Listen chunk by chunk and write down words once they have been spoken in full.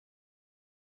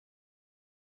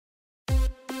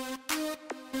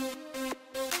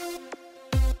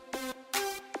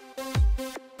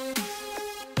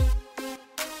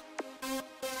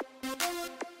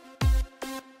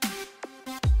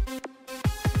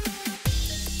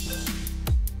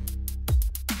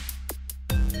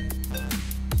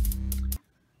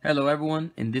Hello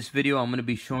everyone, in this video I'm going to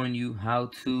be showing you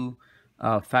how to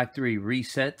factory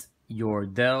reset your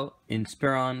Dell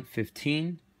Inspiron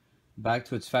 15 back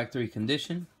to its factory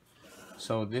condition.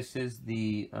 So this is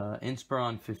the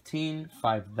Inspiron 15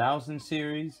 5000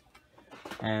 series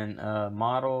and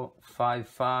model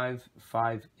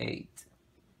 5558.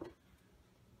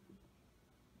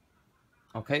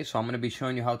 Okay, so I'm going to be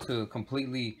showing you how to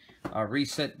completely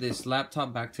reset this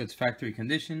laptop back to its factory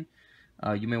condition.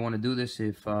 You may want to do this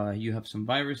if you have some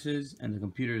viruses and the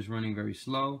computer is running very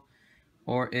slow,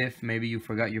 or if maybe you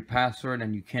forgot your password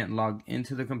and you can't log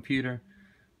into the computer.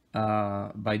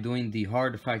 By doing the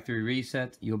hard factory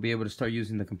reset, you'll be able to start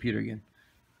using the computer again.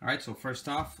 Alright, so first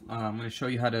off, I'm going to show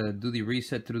you how to do the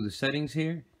reset through the settings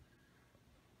here.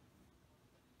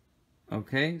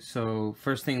 Okay, so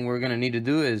first thing we're going to need to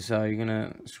do is you're going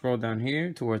to scroll down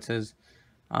here to where it says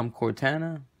I'm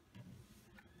Cortana,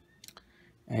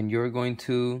 and you're going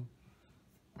to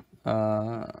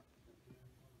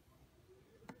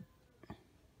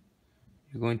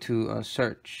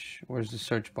search. Where's the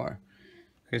search bar?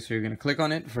 Okay, so you're going to click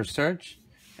on it for search,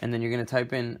 and then you're going to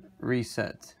type in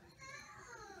reset.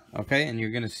 Okay, and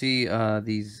you're going to see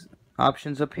these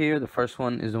options up here. The first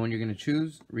one is the one you're going to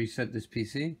choose, reset this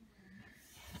PC.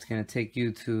 It's going to take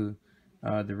you to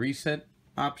the reset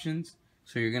options.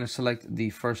 So you're going to select the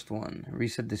first one,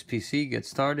 reset this PC, get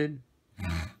started.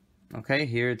 Okay,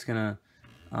 here it's going to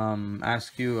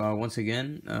ask you once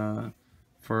again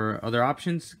for other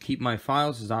options. Keep my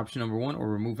files is option number 1, or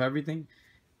remove everything.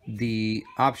 The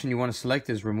option you want to select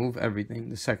is remove everything,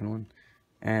 the second one,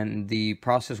 and the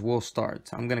process will start.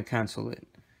 I'm going to cancel it,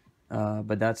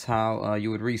 but that's how you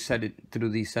would reset it through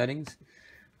these settings.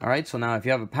 Alright, so now if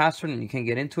you have a password and you can't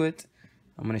get into it,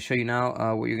 I'm going to show you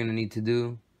now what you're going to need to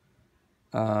do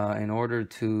in order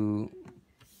to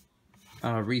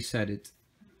reset it,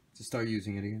 to start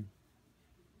using it again.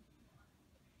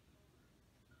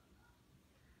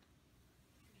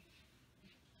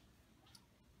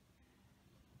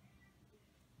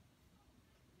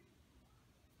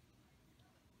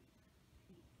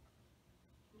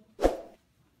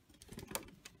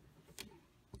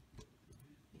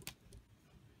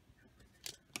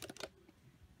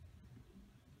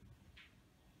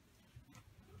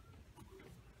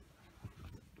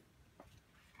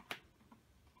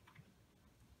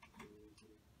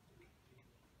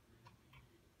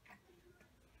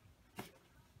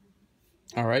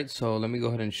 Alright, so let me go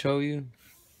ahead and show you.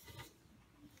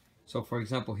 So for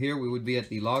example, here we would be at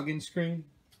the login screen.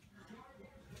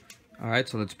 Alright,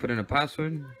 so let's put in a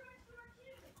password.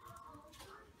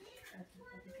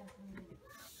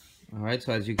 Alright,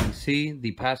 so as you can see,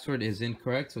 the password is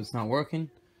incorrect, so it's not working.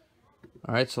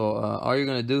 Alright, so all you're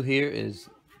going to do here is,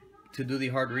 to do the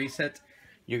hard reset,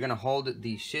 you're going to hold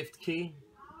the shift key.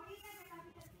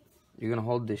 You're going to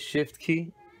hold the shift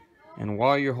key, and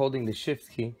while you're holding the shift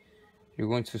key, you're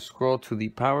going to scroll to the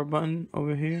power button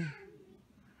over here,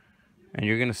 and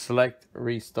you're going to select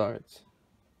restart.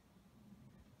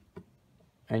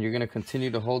 And you're going to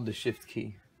continue to hold the shift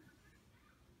key.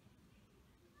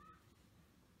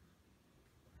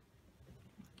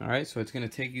 Alright, so it's going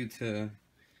to take you to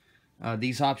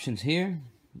these options here,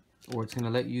 or it's going to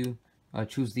let you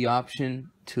choose the option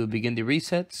to begin the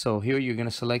reset. So here you're going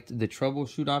to select the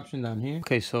troubleshoot option down here.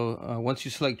 Okay, so once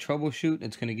you select troubleshoot,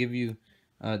 it's going to give you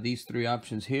these 3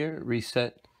 options here: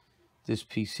 reset this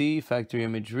PC, factory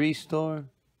image restore,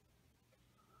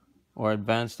 or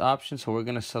advanced options. So we're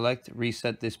going to select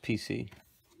reset this PC.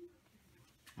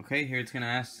 Okay, here it's going to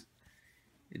ask,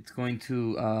 it's going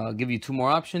to give you 2 more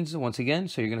options once again.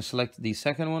 So you're going to select the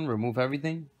second one, remove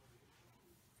everything,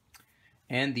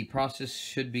 and the process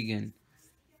should begin.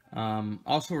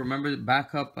 Also remember to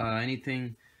back up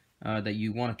anything that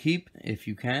you want to keep if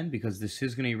you can, because this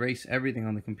is going to erase everything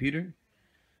on the computer.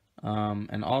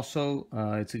 And also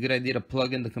it's a good idea to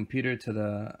plug in the computer to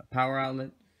the power outlet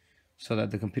so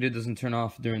that the computer doesn't turn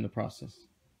off during the process.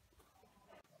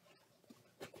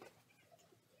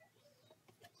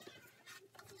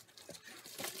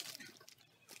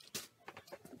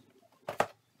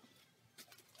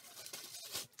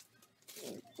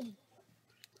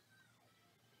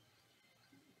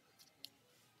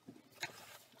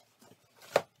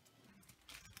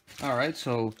 Alright,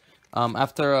 so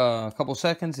after a couple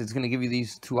seconds, it's going to give you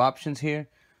these 2 options here.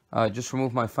 Just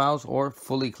remove my files or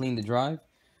fully clean the drive.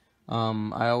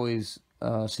 I always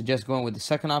suggest going with the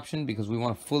second option, because we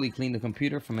want to fully clean the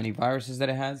computer from any viruses that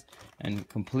it has and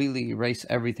completely erase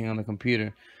everything on the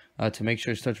computer to make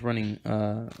sure it starts running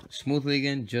smoothly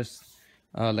again, just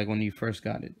like when you first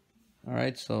got it.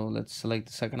 Alright, so let's select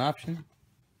the second option.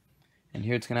 And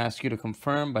here it's going to ask you to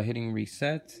confirm by hitting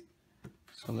reset.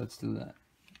 So let's do that.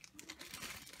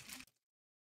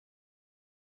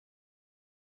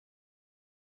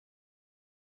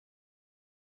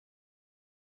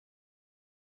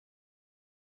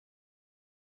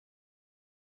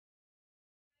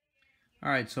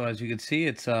 Alright, so as you can see,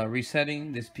 it's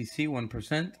resetting this PC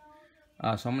 1%.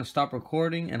 So I'm going to stop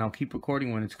recording, and I'll keep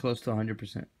recording when it's close to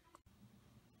 100%.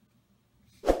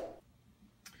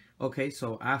 Okay,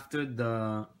 so after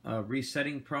the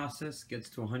resetting process gets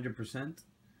to 100%,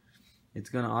 it's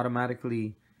going to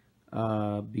automatically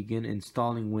begin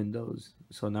installing Windows.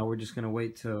 So now we're just going to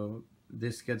wait till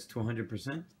this gets to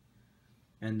 100%,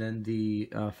 and then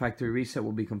the factory reset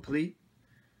will be complete.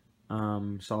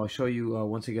 So I'll show you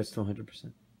once it gets to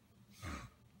 100%.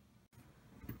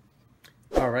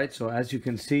 Alright, so as you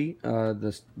can see,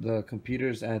 the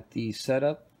computer's at the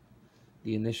setup,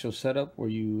 the initial setup, where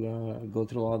you go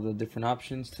through all the different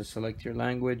options to select your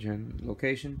language and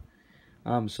location.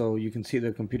 So you can see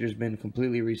the computer's been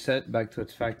completely reset back to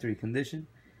its factory condition.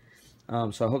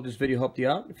 So I hope this video helped you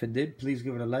out. If it did, please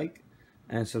give it a like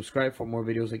and subscribe for more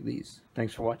videos like these.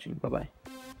 Thanks for watching. Bye-bye.